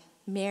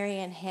Mary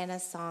and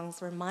Hannah's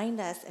songs, remind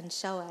us and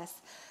show us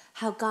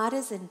how God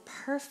is in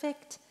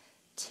perfect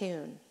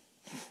tune.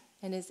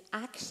 And his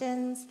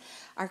actions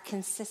are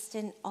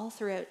consistent all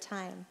throughout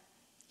time.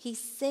 He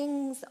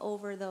sings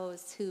over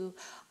those who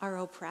are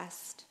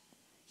oppressed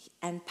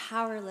and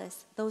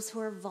powerless, those who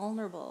are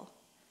vulnerable.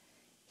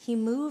 He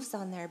moves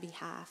on their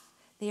behalf.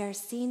 They are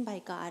seen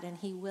by God, and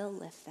he will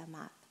lift them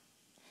up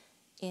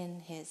in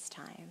his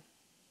time.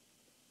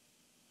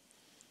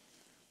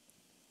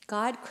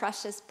 God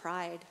crushes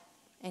pride,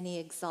 and he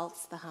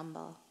exalts the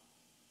humble.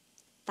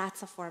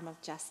 That's a form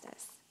of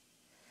justice.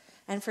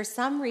 And for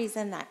some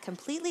reason that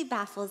completely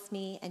baffles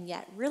me and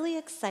yet really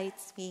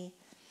excites me,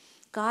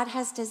 God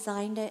has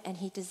designed it, and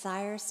he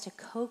desires to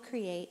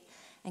co-create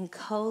and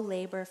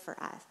co-labor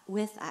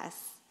with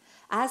us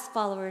as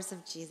followers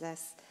of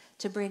Jesus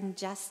to bring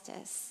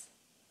justice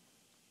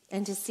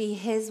and to see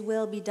his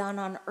will be done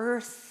on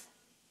earth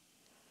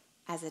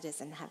as it is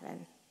in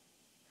heaven.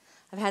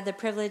 I've had the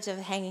privilege of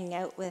hanging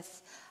out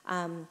with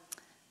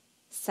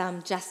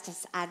some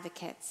justice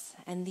advocates,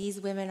 and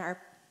these women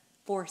are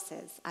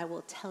forces, I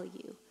will tell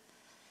you.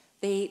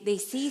 They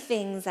see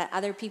things that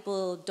other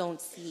people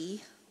don't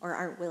see or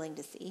aren't willing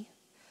to see.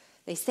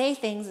 They say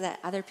things that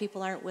other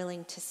people aren't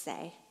willing to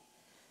say.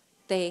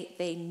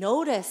 They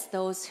notice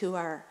those who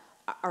are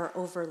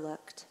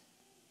overlooked.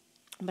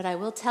 But I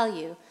will tell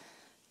you,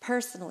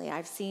 personally,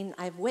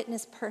 I've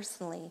witnessed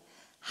personally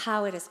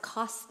how it has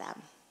cost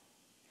them.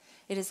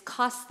 It has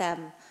cost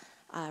them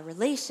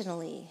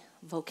relationally,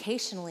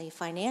 vocationally,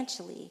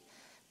 financially,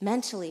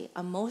 mentally,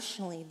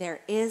 emotionally. There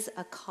is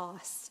a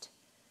cost.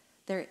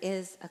 There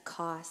is a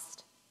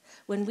cost.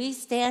 When we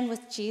stand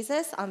with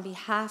Jesus on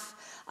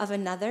behalf of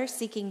another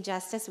seeking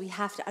justice, we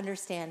have to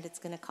understand it's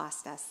going to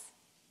cost us.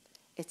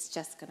 It's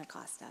just going to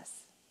cost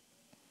us.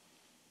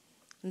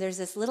 And there's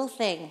this little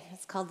thing.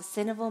 It's called the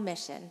sin of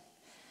omission.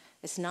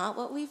 It's not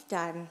what we've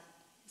done.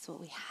 It's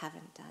what we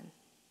haven't done.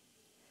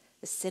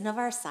 The sin of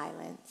our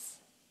silence.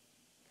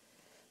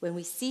 When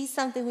we see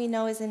something we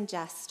know is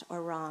unjust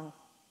or wrong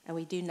and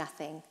we do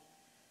nothing,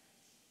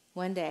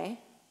 one day,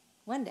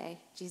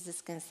 Jesus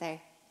is going to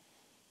say,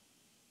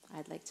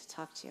 I'd like to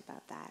talk to you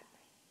about that.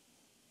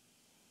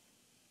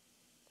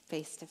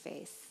 Face to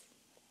face.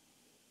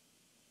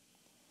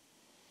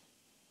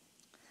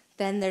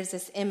 Then there's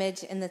this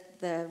image in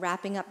the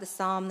wrapping up the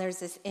psalm, there's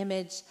this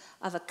image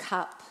of a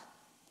cup.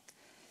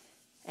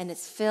 And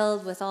it's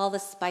filled with all the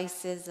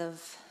spices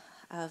of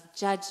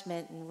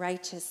judgment and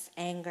righteous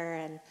anger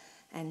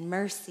and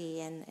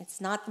mercy. And it's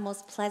not the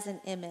most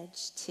pleasant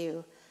image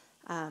to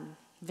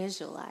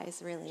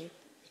visualize, really.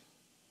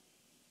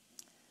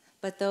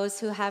 But those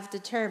who have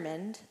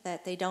determined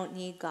that they don't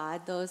need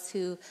God, those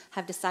who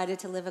have decided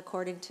to live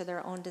according to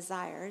their own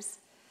desires,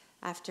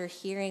 after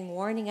hearing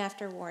warning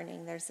after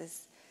warning,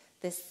 there's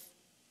this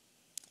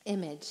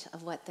image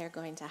of what they're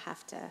going to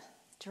have to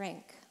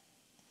drink.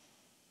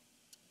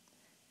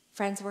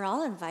 Friends, we're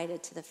all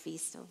invited to the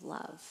feast of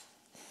love.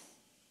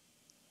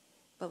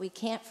 But we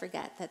can't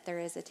forget that there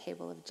is a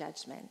table of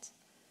judgment.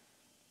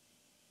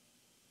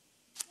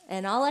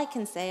 And all I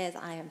can say is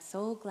I am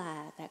so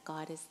glad that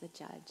God is the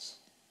judge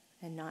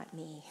and not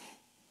me.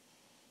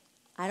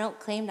 I don't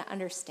claim to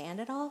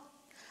understand it all.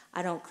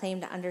 I don't claim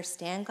to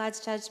understand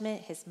God's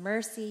judgment, his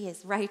mercy,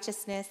 his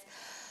righteousness.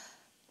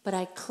 But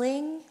I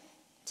cling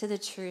to the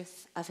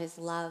truth of his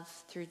love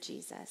through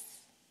Jesus.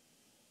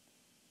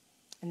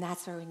 And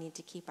that's where we need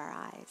to keep our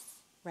eyes,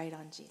 right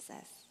on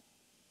Jesus.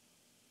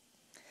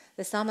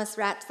 The psalmist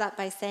wraps up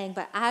by saying,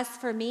 "But as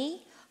for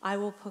me, I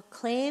will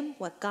proclaim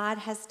what God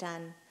has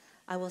done.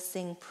 I will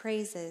sing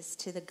praises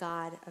to the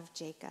God of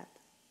Jacob."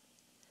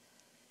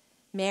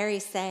 Mary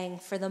sang,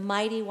 "For the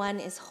Mighty One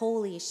is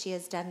holy. She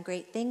has done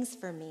great things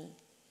for me."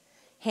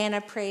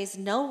 Hannah praised,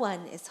 "No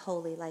one is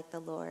holy like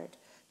the Lord.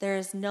 There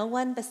is no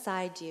one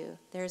beside you.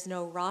 There is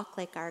no rock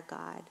like our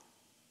God."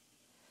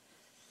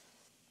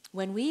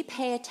 When we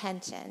pay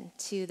attention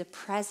to the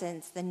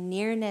presence, the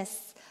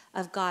nearness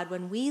of God,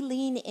 when we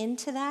lean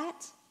into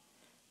that,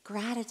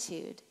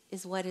 gratitude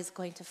is what is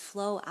going to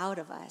flow out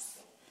of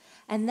us.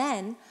 And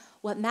then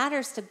what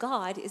matters to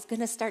God is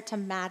going to start to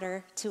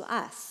matter to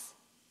us.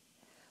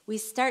 We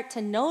start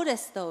to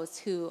notice those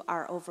who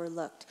are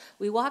overlooked.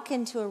 We walk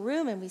into a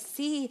room and we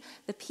see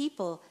the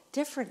people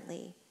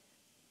differently.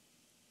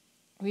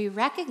 We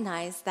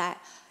recognize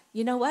that,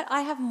 you know what,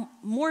 I have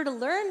more to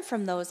learn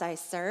from those I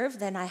serve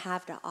than I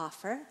have to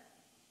offer.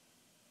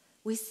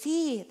 We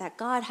see that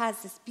God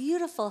has this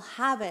beautiful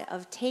habit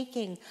of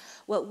taking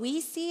what we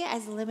see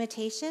as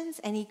limitations,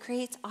 and he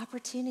creates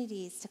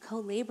opportunities to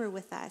co-labor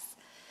with us,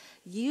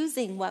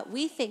 using what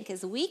we think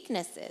is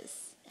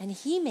weaknesses, and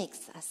he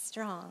makes us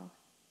strong.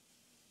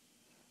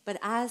 But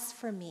as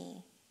for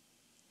me,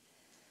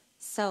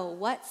 so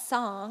what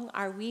song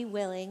are we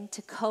willing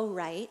to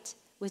co-write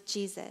with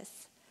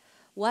Jesus?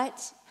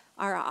 What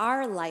are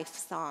our life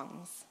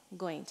songs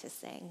going to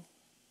sing?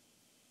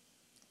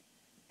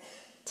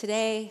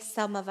 Today,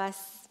 some of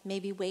us may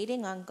be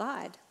waiting on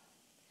God.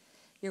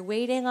 You're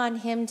waiting on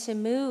him to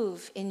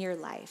move in your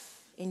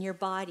life, in your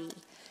body,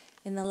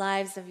 in the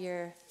lives of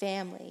your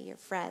family, your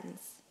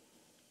friends.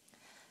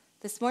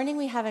 This morning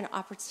we have an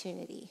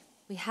opportunity.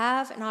 We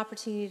have an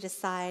opportunity to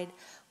decide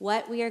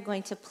what we are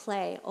going to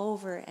play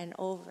over and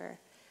over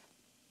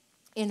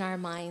in our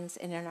minds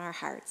and in our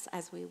hearts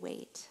as we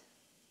wait.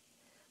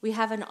 We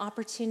have an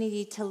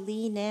opportunity to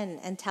lean in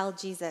and tell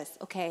Jesus,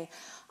 okay,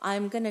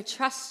 I'm going to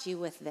trust you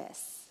with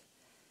this.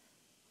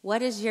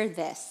 What is your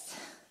this?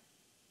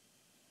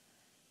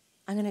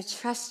 I'm going to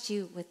trust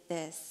you with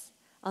this.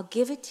 I'll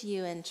give it to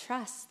you and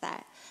trust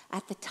that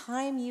at the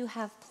time you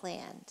have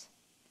planned.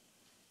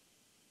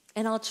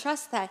 And I'll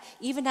trust that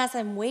even as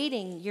I'm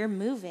waiting, you're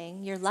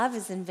moving, your love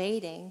is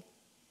invading.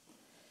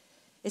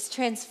 It's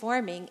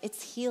transforming,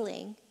 it's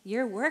healing,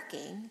 you're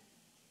working.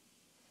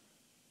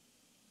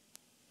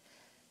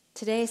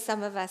 Today,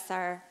 some of us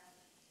are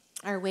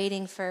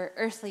waiting for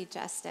earthly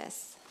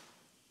justice.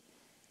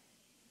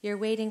 You're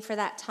waiting for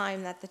that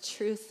time that the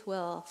truth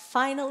will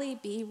finally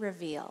be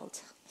revealed.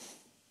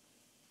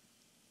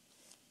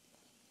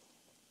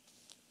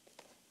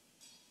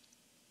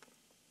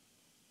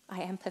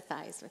 I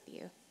empathize with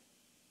you.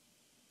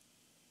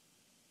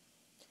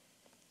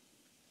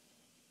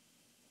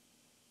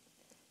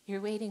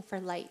 You're waiting for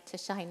light to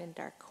shine in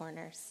dark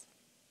corners.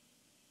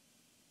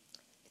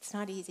 It's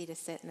not easy to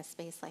sit in a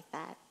space like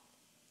that.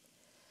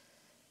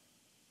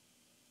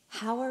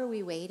 How are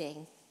we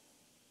waiting?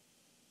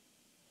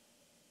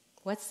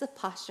 What's the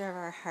posture of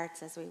our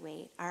hearts as we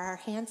wait? Are our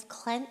hands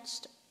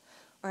clenched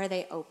or are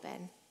they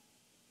open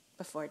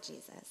before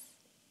Jesus?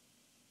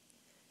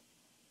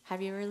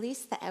 Have you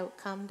released the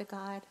outcome to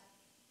God?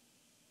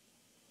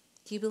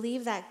 Do you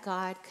believe that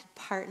God could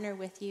partner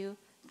with you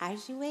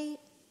as you wait?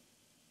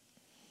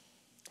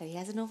 That he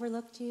hasn't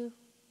overlooked you?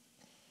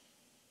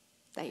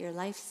 That your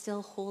life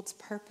still holds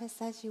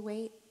purpose as you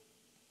wait?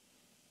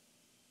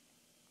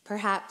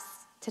 Perhaps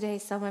today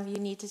some of you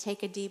need to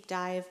take a deep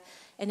dive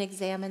and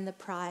examine the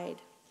pride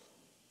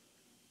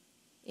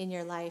in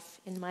your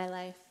life, in my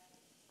life.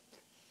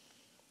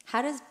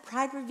 How does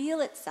pride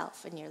reveal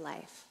itself in your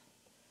life?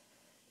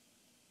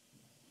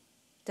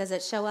 Does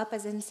it show up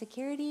as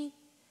insecurity?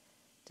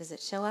 Does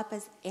it show up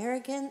as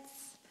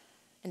arrogance,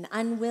 an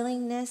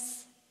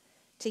unwillingness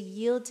to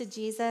yield to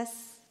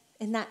Jesus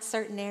in that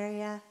certain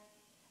area,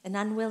 an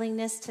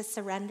unwillingness to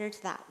surrender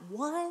to that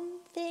one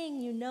thing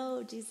you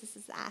know Jesus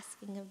is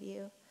asking of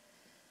you?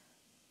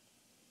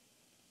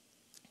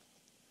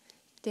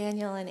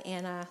 Daniel and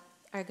Anna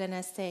are going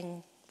to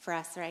sing for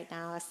us right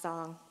now a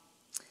song.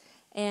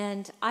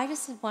 And I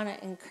just want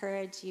to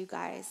encourage you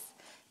guys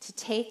to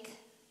take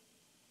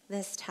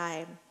this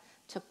time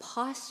to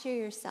posture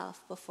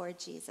yourself before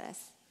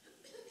Jesus.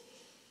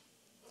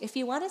 If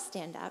you want to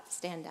stand up,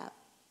 stand up.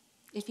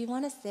 If you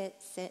want to sit,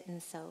 sit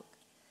and soak.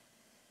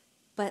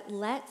 But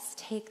let's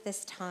take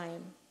this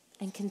time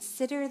and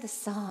consider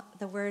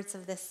the words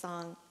of this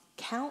song.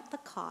 Count the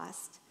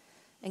cost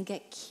and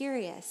get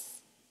curious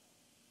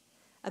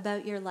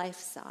about your life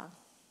song.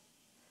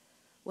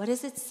 What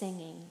is it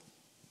singing?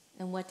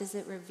 And what does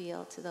it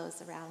reveal to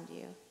those around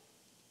you?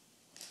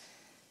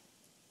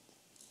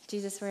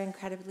 Jesus, we're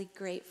incredibly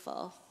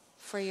grateful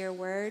for your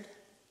word.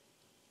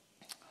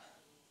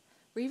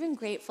 We're even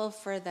grateful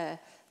for the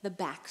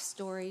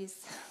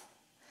backstories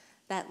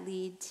that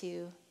lead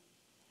to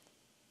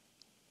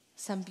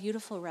some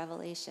beautiful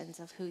revelations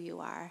of who you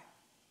are.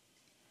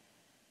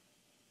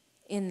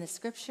 in the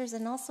scriptures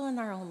and also in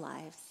our own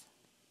lives.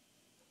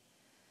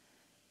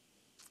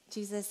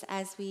 Jesus,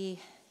 as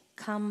we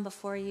come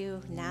before you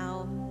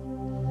now,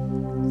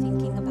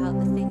 thinking about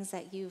the things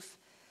that you've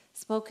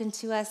spoken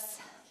to us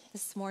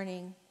this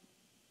morning,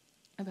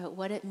 about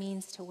what it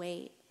means to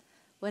wait,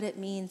 what it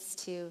means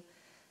to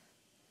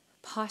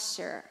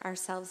posture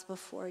ourselves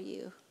before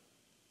you,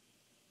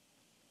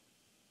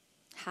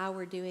 how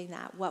we're doing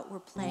that, what we're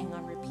playing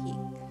on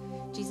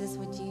repeat. Jesus,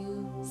 would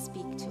you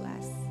speak to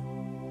us?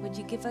 Would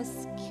you give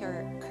us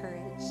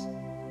courage?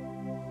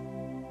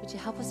 Would you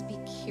help us be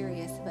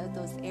curious about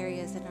those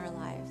areas in our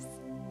lives?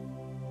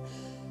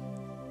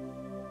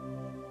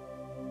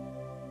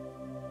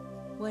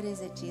 What is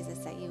it, Jesus,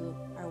 that you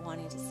are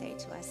wanting to say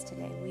to us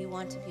today? We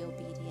want to be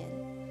obedient.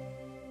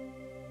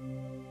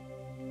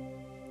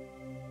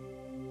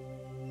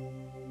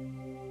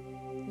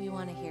 We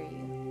want to hear you.